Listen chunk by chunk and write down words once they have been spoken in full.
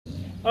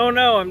Oh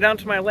no, I'm down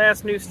to my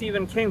last new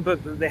Stephen King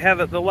book that they have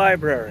at the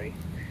library.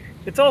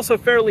 It's also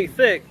fairly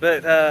thick,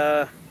 but,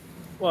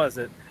 what was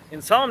it?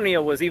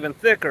 Insomnia was even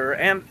thicker,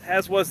 and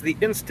as was The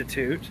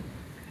Institute,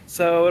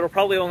 so it'll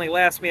probably only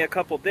last me a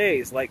couple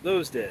days, like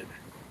those did.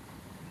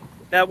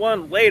 That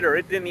one later,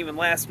 it didn't even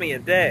last me a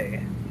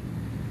day.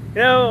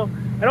 You know,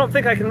 I don't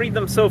think I can read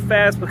them so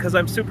fast because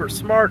I'm super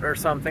smart or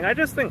something. I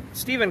just think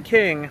Stephen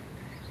King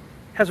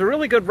has a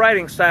really good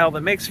writing style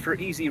that makes for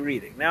easy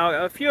reading.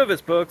 Now, a few of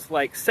his books,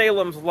 like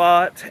Salem's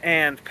Lot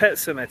and Pet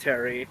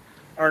Sematary,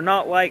 are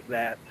not like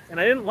that, and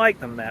I didn't like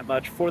them that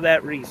much for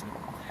that reason.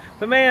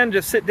 But man,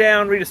 just sit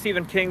down, read a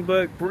Stephen King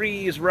book,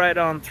 breeze right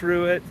on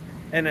through it,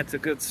 and it's a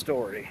good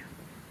story.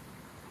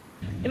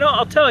 You know,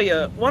 I'll tell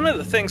you, one of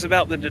the things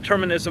about the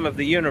determinism of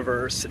the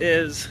universe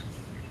is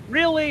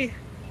really,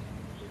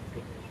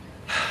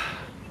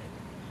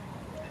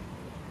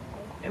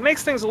 it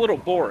makes things a little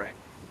boring.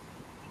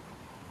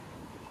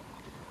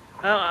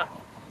 You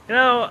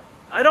know,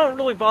 I don't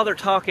really bother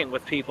talking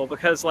with people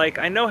because, like,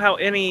 I know how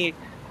any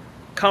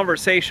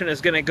conversation is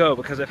going to go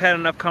because I've had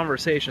enough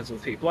conversations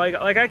with people. Like,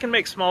 I can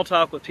make small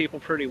talk with people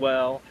pretty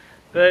well,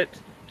 but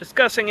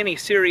discussing any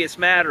serious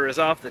matter is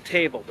off the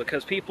table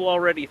because people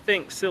already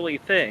think silly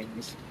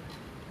things.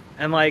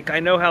 And, like, I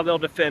know how they'll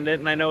defend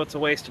it, and I know it's a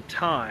waste of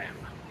time.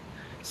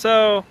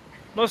 So,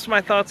 most of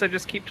my thoughts I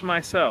just keep to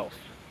myself.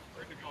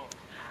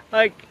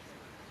 Like,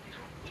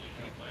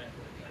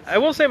 I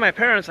will say my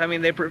parents, I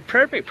mean, they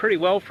prepared me pretty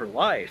well for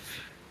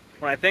life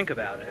when I think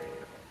about it.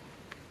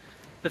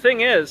 The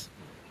thing is,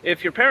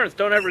 if your parents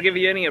don't ever give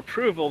you any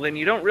approval, then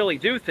you don't really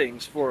do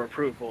things for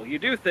approval. You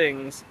do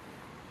things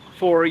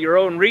for your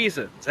own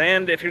reasons.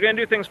 And if you're going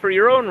to do things for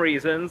your own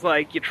reasons,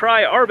 like, you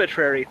try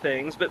arbitrary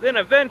things, but then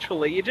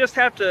eventually you just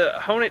have to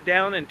hone it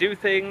down and do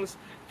things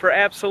for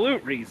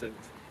absolute reasons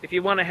if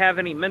you want to have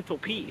any mental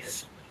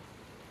peace.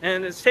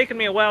 And it's taken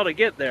me a while to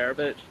get there,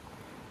 but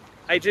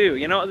I do.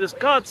 You know, this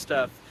God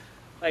stuff,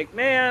 like,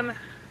 man,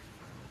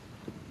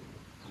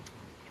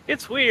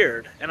 it's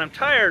weird, and I'm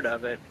tired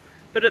of it.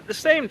 But at the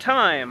same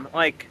time,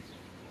 like,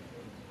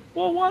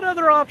 well, what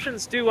other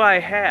options do I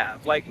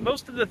have? Like,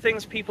 most of the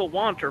things people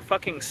want are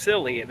fucking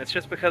silly, and it's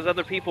just because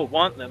other people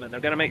want them, and they're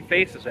gonna make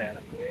faces at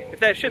them. If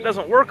that shit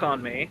doesn't work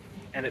on me,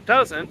 and it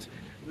doesn't,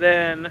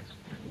 then,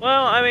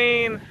 well, I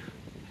mean,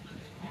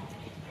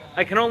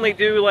 I can only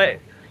do,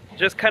 like,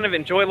 just kind of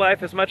enjoy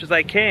life as much as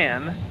I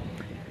can,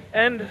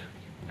 and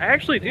I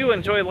actually do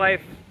enjoy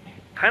life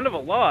kind of a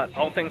lot,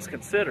 all things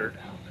considered.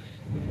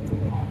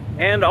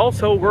 And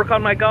also work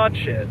on my God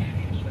shit.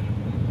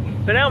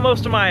 But now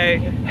most of my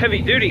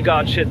heavy-duty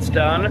God shit's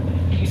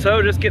done,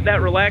 so just get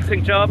that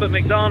relaxing job at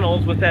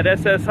McDonald's with that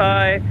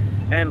SSI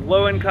and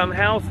low-income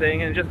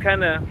housing and just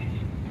kind of,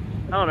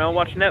 I don't know,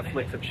 watch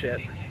Netflix and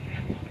shit.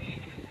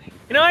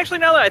 You know, actually,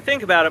 now that I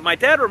think about it, my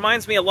dad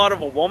reminds me a lot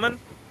of a woman.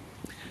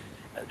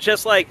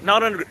 Just like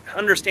not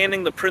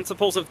understanding the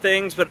principles of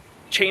things, but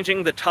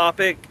changing the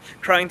topic,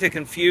 trying to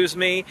confuse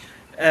me,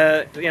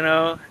 you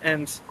know,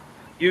 and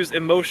use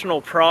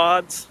emotional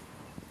prods.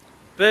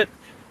 But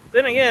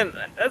then again,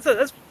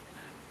 that's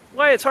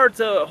why it's hard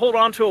to hold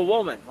on to a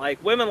woman.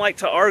 Like, women like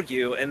to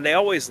argue, and they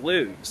always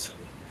lose.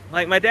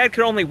 Like, my dad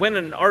could only win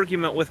an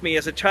argument with me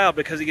as a child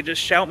because he could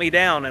just shout me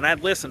down, and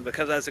I'd listen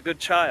because I was a good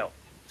child.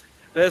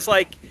 But it's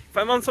like, if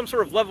I'm on some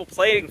sort of level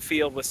playing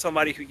field with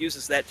somebody who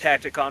uses that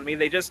tactic on me,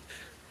 they just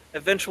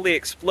eventually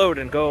explode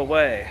and go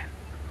away.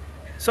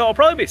 So I'll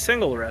probably be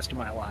single the rest of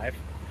my life.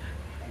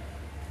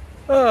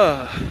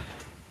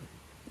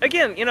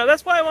 Again, you know,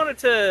 that's why I wanted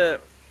to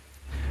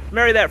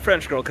marry that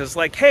French girl, because,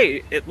 like,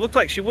 hey, it looked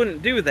like she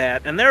wouldn't do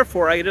that, and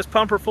therefore I could just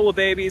pump her full of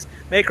babies,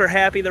 make her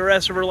happy the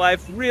rest of her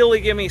life,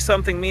 really give me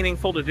something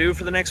meaningful to do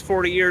for the next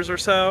 40 years or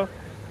so.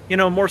 You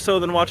know, more so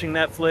than watching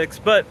Netflix.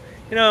 But,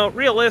 you know,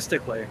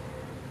 realistically,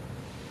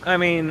 I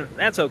mean,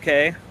 that's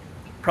okay.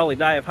 Probably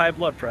die of high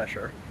blood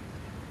pressure.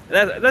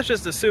 That's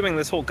just assuming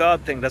this whole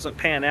God thing doesn't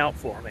pan out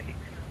for me.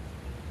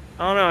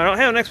 I don't know, I don't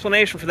have an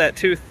explanation for that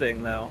tooth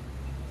thing, though.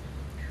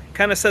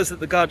 Kind of says that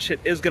the God shit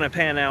is going to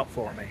pan out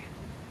for me.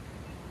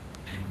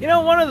 You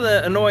know, one of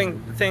the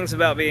annoying things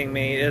about being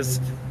me is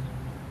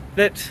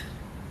that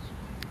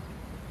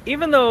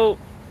even though,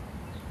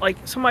 like,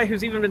 somebody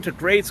who's even been to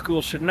grade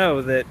school should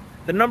know that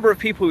the number of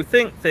people who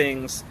think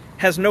things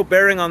has no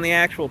bearing on the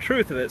actual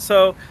truth of it.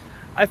 So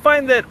I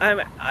find that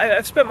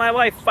I've spent my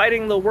life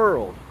fighting the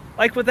world.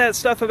 Like with that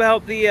stuff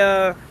about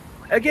the,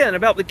 again,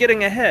 about the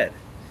getting ahead.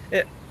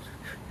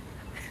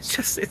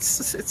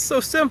 It's so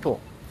simple.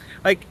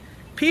 Like,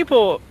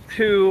 people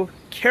who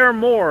care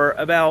more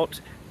about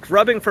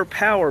grubbing for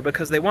power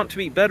because they want to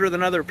be better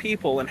than other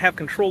people and have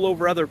control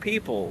over other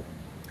people,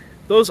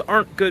 those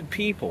aren't good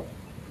people.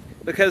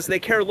 Because they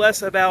care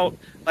less about,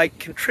 like,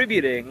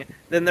 contributing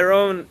than their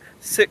own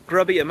sick,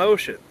 grubby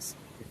emotions.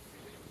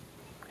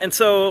 And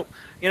so,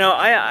 you know,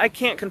 I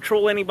can't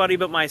control anybody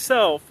but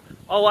myself.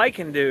 All I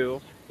can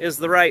do is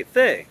the right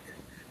thing.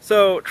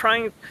 So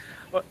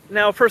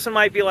now a person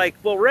might be like,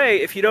 well,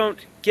 Ray, if you don't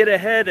get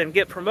ahead and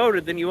get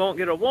promoted, then you won't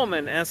get a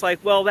woman. And it's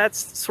like, well,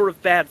 that's sort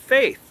of bad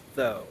faith,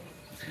 though.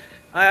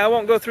 I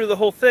won't go through the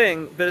whole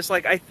thing, but it's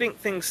like I think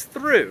things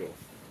through.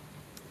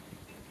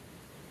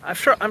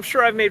 I'm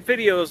sure I've made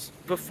videos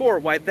before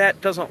why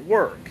that doesn't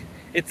work.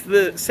 It's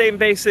the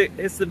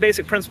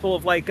basic principle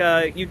of like,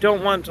 you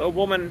don't want a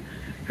woman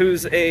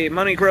who's a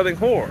money-grubbing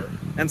whore.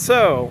 And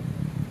so,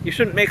 you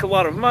shouldn't make a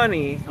lot of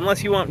money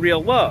unless you want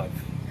real love.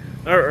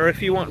 Or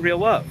if you want real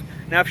love.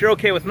 Now, if you're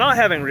okay with not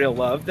having real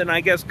love, then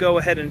I guess go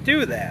ahead and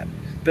do that.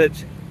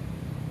 But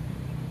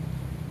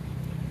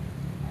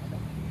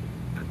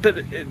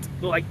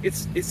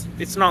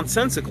it's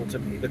nonsensical to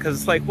me, because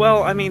it's like,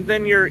 well, I mean,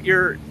 then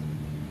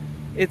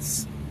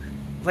it's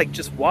like,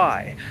 just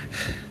why?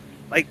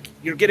 Like,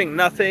 you're getting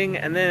nothing,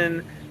 and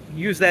then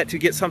use that to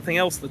get something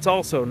else that's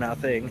also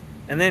nothing,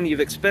 and then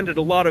you've expended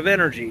a lot of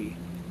energy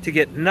to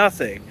get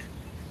nothing,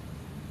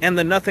 and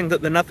the nothing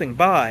that the nothing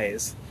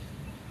buys.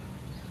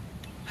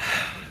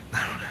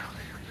 I don't know.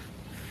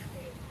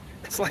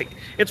 It's like,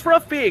 it's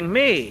rough being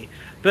me,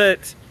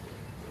 but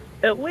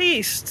at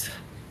least,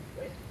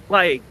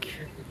 like,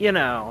 you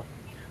know,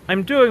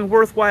 I'm doing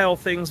worthwhile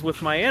things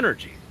with my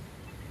energy.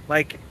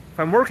 Like, if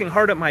I'm working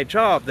hard at my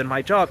job, then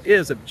my job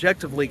is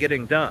objectively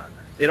getting done.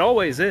 It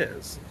always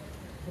is.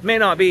 It may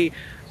not be,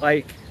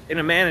 like, in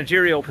a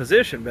managerial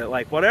position, but,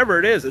 like, whatever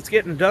it is, it's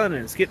getting done,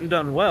 and it's getting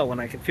done well, and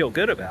I can feel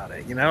good about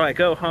it. You know, I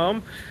go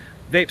home,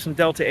 vape some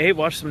Delta 8,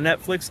 watch some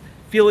Netflix,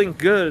 feeling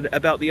good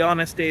about the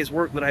honest day's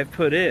work that I've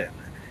put in,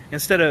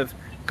 instead of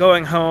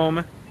going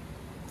home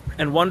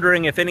and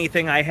wondering if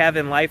anything I have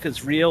in life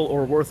is real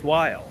or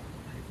worthwhile.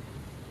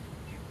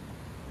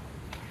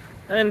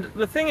 And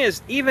the thing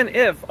is, even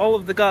if all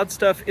of the God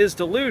stuff is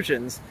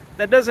delusions,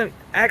 that doesn't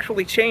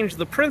actually change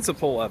the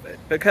principle of it,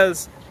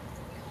 because,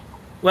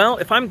 well,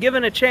 if I'm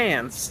given a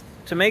chance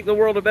to make the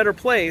world a better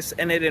place,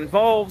 and it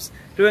involves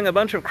doing a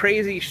bunch of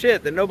crazy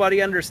shit that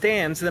nobody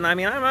understands, then, I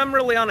mean, I'm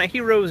really on a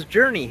hero's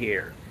journey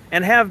here,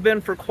 and have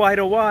been for quite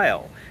a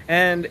while,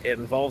 and it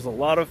involves a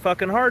lot of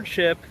fucking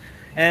hardship,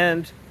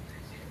 and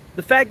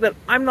the fact that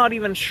I'm not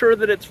even sure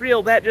that it's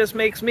real, that just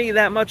makes me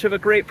that much of a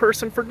great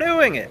person for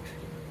doing it.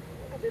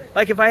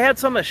 Like, if I had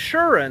some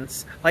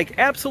assurance, like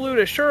absolute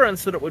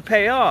assurance that it would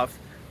pay off,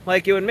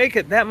 like, it would make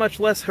it that much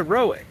less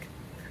heroic.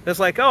 It's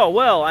like, oh,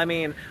 well, I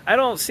mean, I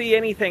don't see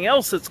anything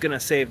else that's going to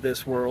save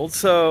this world,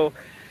 so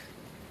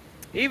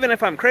even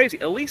if I'm crazy,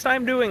 at least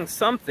I'm doing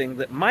something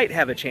that might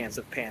have a chance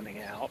of panning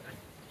out.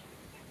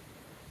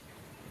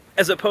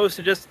 As opposed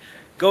to just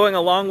going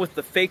along with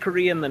the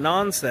fakery and the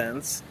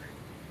nonsense.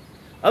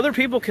 Other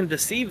people can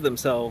deceive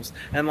themselves,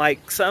 and like,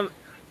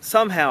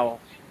 somehow,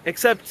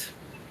 except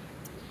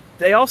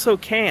they also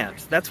can't.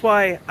 That's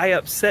why I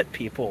upset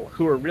people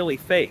who are really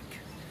fake.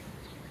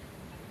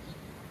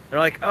 They're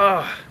like,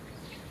 oh,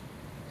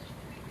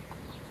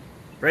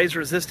 Ray's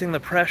resisting the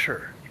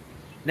pressure.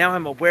 Now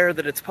I'm aware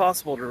that it's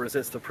possible to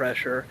resist the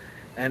pressure,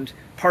 and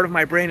part of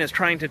my brain is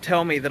trying to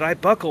tell me that I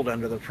buckled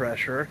under the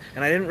pressure,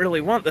 and I didn't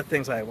really want the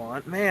things I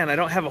want. Man, I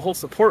don't have a whole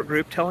support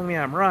group telling me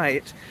I'm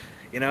right,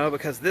 you know,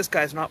 because this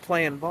guy's not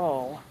playing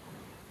ball.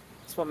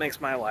 That's what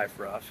makes my life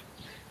rough.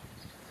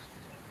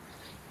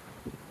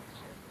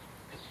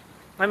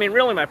 I mean,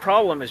 really, my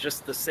problem is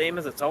just the same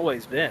as it's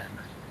always been.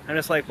 I'm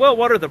just like, well,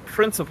 what are the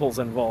principles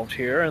involved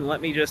here? And let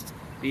me just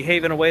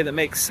behave in a way that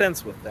makes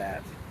sense with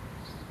that.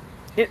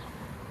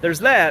 There's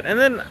that, and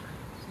then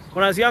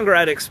when I was younger,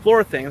 I'd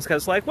explore things,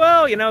 because, like,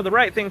 well, you know, the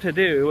right thing to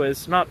do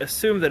is not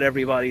assume that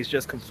everybody's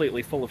just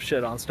completely full of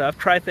shit on stuff.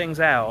 Try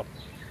things out.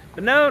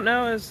 But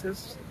no,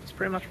 it's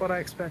pretty much what I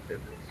expected.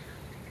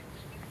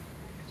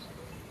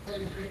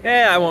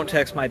 Yeah, I won't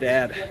text my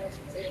dad.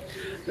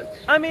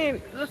 I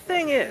mean, the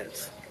thing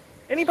is,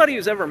 anybody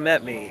who's ever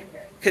met me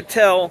could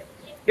tell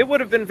it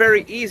would have been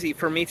very easy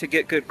for me to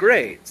get good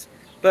grades.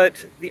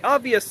 But the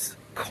obvious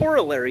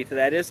corollary to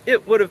that is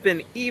it would have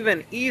been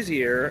even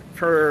easier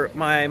for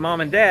my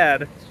mom and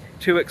dad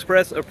to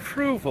express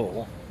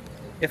approval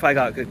if I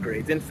got good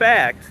grades. In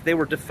fact, they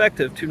were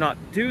defective to not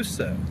do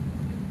so.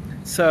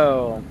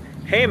 So,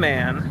 hey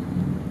man,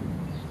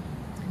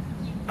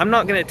 I'm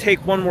not going to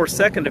take one more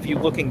second of you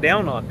looking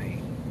down on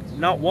me.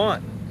 Not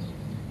one.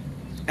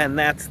 And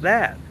that's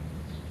that.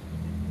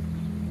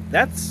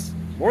 That's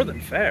more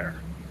than fair.